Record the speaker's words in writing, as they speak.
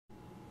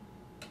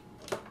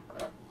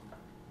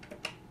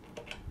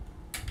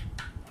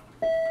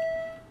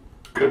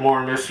Good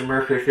morning, Mr.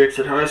 Mercury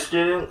Fix-It High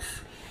students.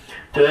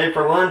 Today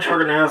for lunch we're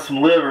going to have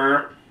some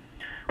liver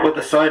with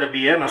a side of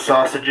Vienna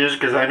sausages,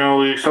 because I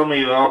know some of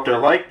you out there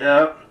like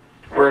that.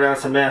 We're going to have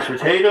some mashed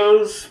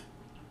potatoes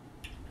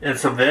and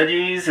some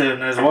veggies,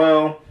 and as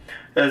well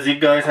as you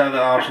guys have the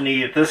option to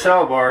eat this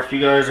salad bar if you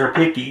guys are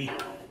picky.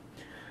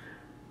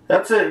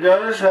 That's it,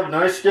 guys. Have a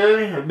nice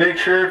day, and make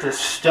sure to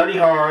study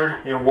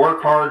hard and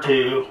work hard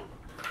too.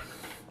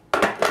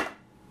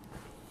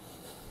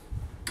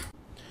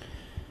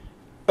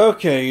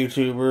 Okay,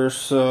 YouTubers,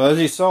 so as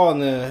you saw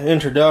in the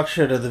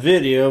introduction of the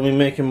video, me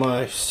making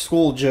my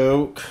school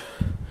joke,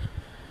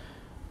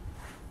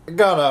 I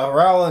got a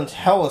Rauland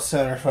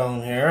telecenter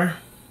phone here.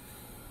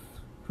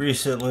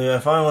 Recently, I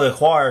finally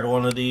acquired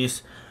one of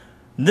these.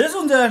 This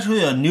one's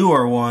actually a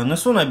newer one.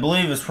 This one I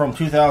believe is from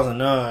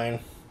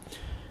 2009.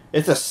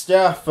 It's a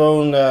staff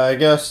phone that I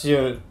guess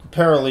you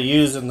apparently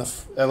use in the,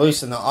 at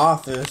least in the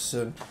office,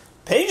 and the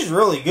page is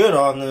really good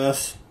on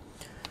this.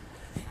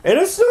 And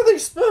it's nothing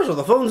special.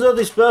 The phone's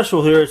nothing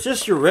special here. It's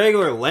just your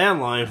regular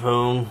landline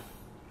phone.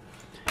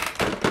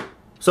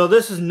 So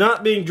this is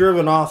not being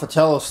driven off a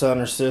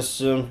telecenter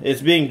system.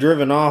 It's being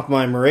driven off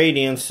my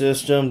Meridian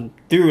system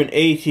through an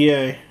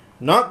ATA.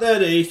 Not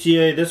that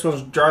ATA. This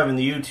one's driving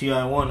the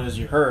UTI1, as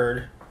you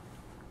heard.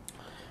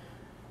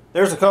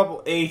 There's a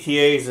couple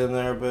ATAs in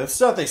there, but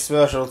it's nothing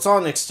special. It's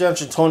on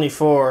extension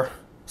 24.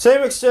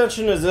 Same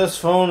extension as this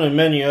phone and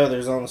many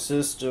others on the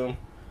system.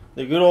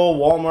 The good old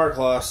Walmart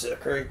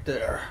classic right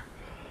there.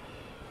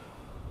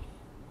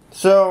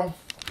 So,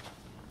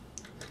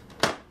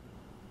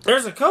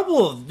 there's a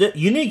couple of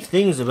unique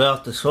things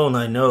about this phone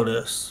I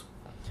noticed.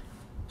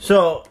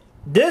 So,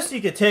 this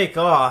you could take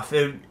off.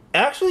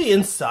 Actually,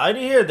 inside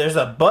of here, there's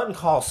a button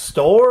called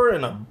Store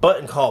and a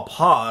button called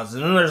Pause.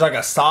 And then there's like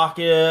a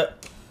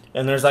socket,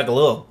 and there's like a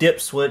little dip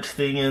switch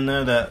thing in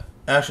there that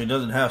actually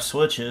doesn't have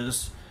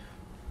switches.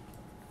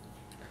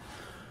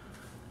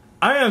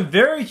 I am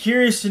very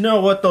curious to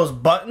know what those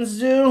buttons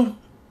do.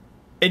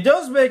 It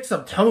does make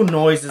some tone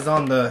noises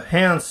on the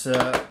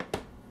handset.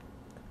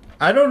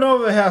 I don't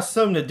know if it has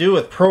something to do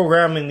with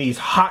programming these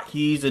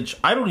hotkeys, which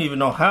I don't even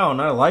know how,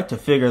 and I'd like to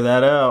figure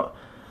that out.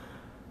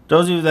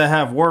 Those of you that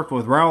have worked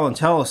with Rauland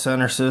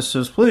telecenter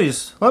systems,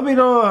 please let me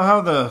know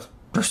how the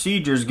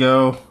procedures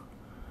go.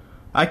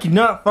 I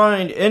cannot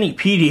find any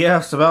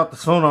PDFs about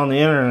this phone on the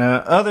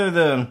internet, other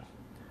than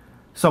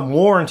some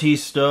warranty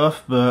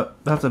stuff, but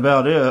that's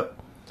about it.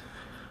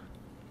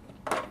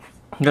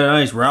 Got a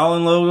nice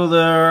Rauland logo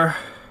there.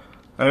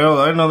 I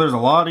know there's a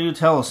lot of you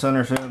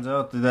telecenter fans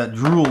out there that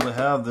drool to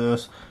have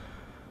this.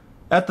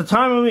 At the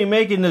time of me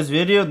making this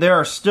video, there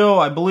are still,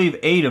 I believe,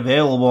 8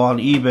 available on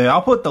eBay.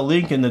 I'll put the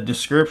link in the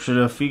description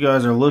if you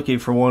guys are looking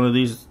for one of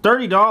these.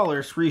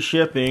 $30 free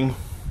shipping.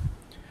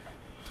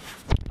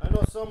 I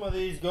know some of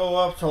these go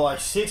up to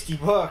like 60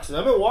 bucks. And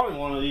I've been wanting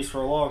one of these for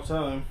a long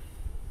time.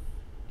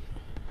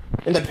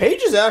 And the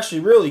page is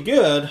actually really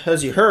good,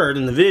 as you heard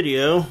in the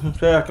video. In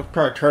fact, I could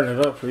probably turn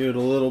it up for you a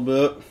little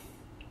bit.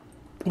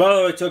 By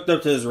the way, I took it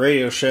up to his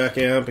Radio Shack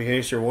amp, in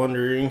case you're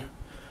wondering.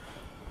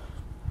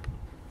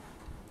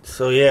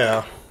 So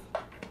yeah,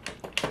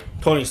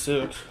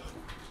 26.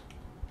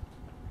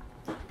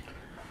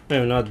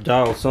 Maybe not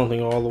dial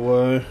something all the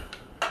way.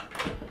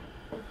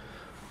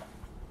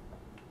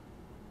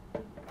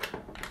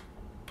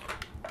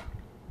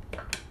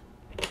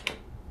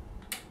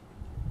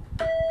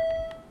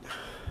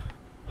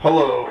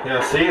 Hello.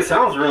 Yeah, see, it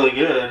sounds really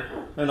good.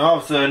 And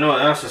obviously I know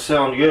it has to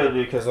sound good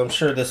because I'm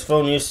sure this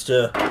phone used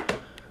to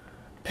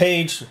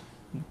page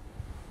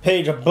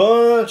a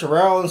bunch of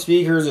Rauland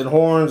speakers and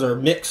horns or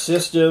mixed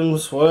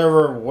systems,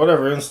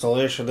 whatever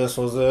installation this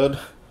was in.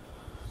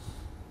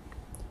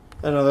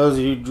 I know those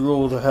of you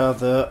drool to have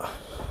that.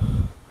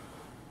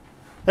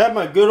 I have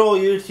my good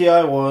old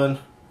UTI1.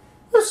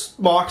 This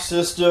box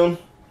system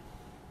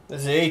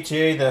is the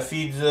ATA that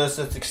feeds this.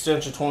 It's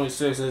extension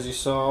 26, as you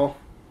saw.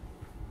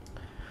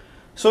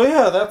 So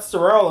yeah, that's the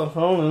Rauland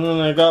phone, and then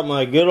I got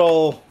my good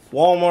old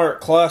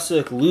Walmart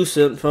classic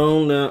Lucent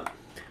phone that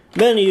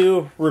many of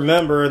you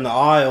remember in the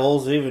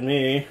aisles, even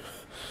me,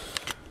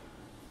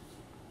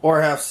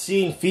 or have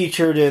seen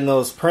featured in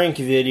those prank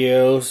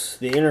videos,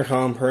 the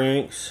intercom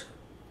pranks.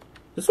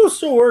 This one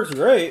still works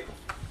great.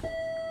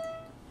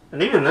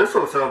 And even this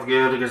one sounds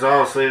good, because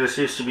obviously this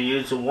used to be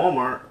used in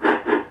Walmart.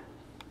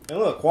 And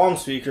look, Qualm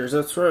speakers,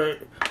 that's right.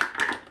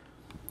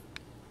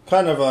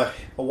 Kind of a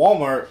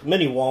Walmart,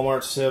 mini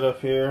Walmart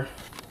setup here.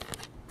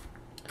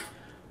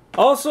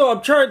 Also,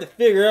 I'm trying to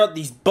figure out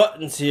these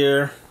buttons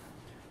here.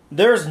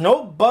 There's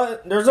no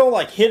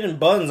like hidden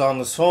buttons on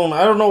this phone.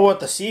 I don't know what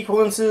the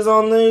sequence is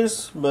on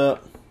these,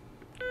 but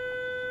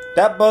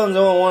that button's the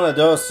only one that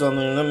does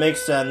something that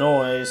makes that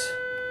noise.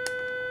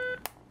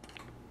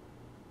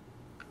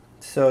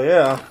 So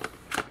yeah,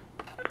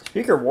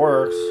 speaker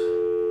works.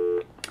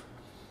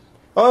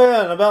 Oh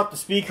yeah, and about the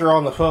speaker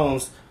on the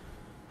phones.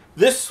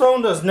 This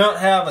phone does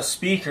not have a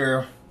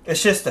speaker.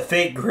 It's just a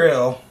fake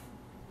grill.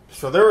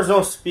 So there was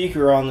no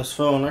speaker on this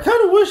phone. I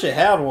kind of wish it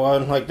had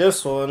one, like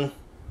this one.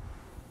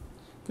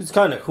 It's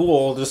kind of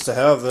cool just to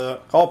have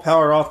that. All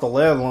powered off the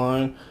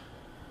landline.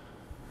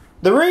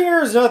 The ringer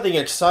is nothing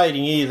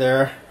exciting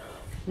either.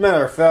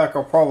 Matter of fact,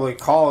 I'll probably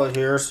call it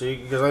here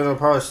because I know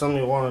probably some of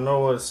you want to know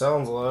what it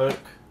sounds like.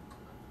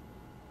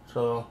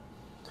 So,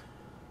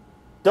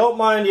 don't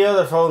mind the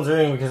other phones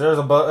ringing because there's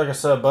like I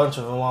said, a bunch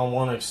of them on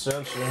one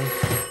extension.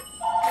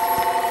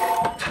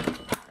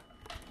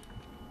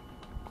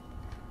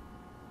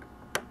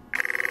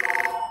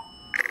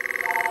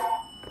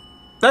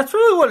 That's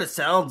really what it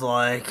sounds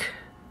like.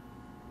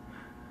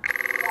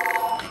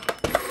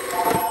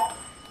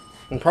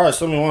 And probably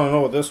some of you want to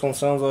know what this one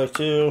sounds like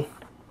too.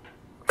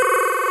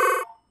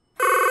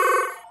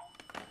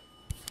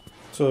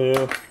 So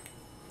yeah.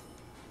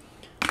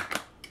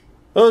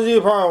 Those of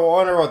you probably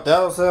wonder what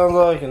that sounds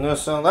like and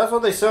this sound. That's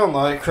what they sound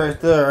like right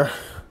there.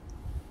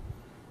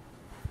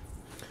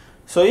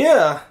 So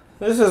yeah,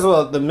 this is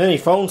the mini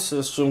phone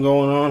system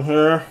going on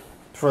here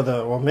for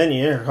the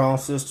mini intercom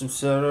system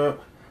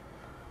setup.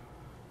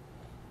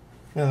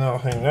 And I'll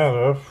hang that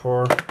up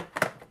before it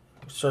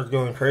starts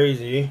going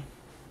crazy.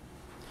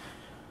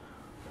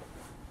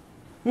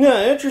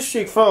 Yeah,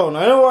 interesting phone.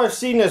 I know I've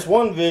seen this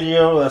one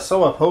video that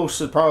someone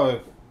posted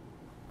probably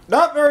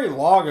not very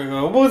long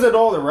ago. What was it,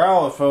 all the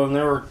Rauland phone?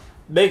 They were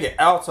making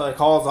outside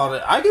calls on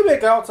it. I can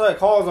make outside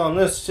calls on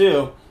this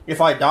too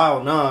if I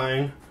dial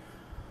 9.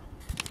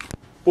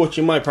 Which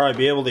you might probably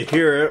be able to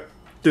hear it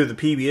through the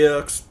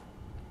PBX.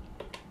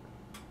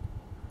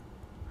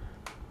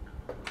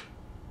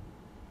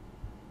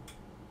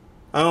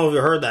 I don't know if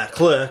you heard that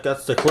click.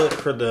 That's the click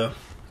for the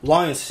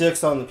line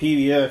 6 on the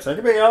PBX. I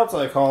can make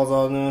outside calls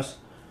on this.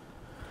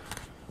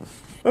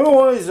 Maybe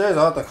one of these days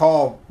I'll have to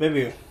call,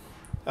 maybe,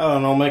 I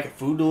don't know, make a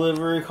food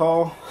delivery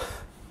call.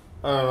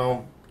 I don't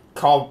know,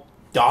 call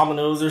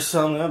Domino's or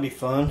something. That'd be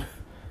fun.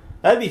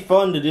 That'd be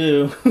fun to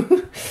do.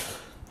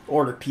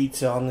 Order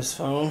pizza on this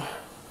phone.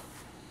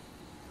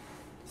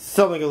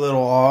 Something a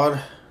little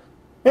odd.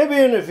 Maybe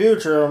in the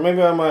future,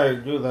 maybe I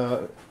might do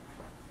that.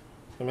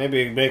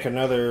 Maybe make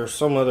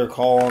some other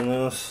call on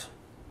this.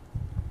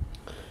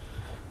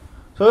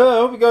 So yeah, I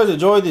hope you guys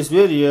enjoyed this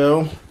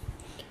video.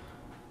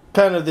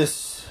 Kind of this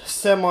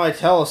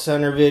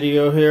semi-telecenter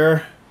video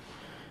here.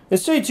 And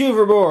stay tuned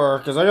for more,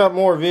 because I got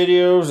more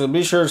videos, and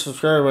be sure to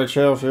subscribe to my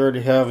channel if you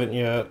already haven't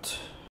yet.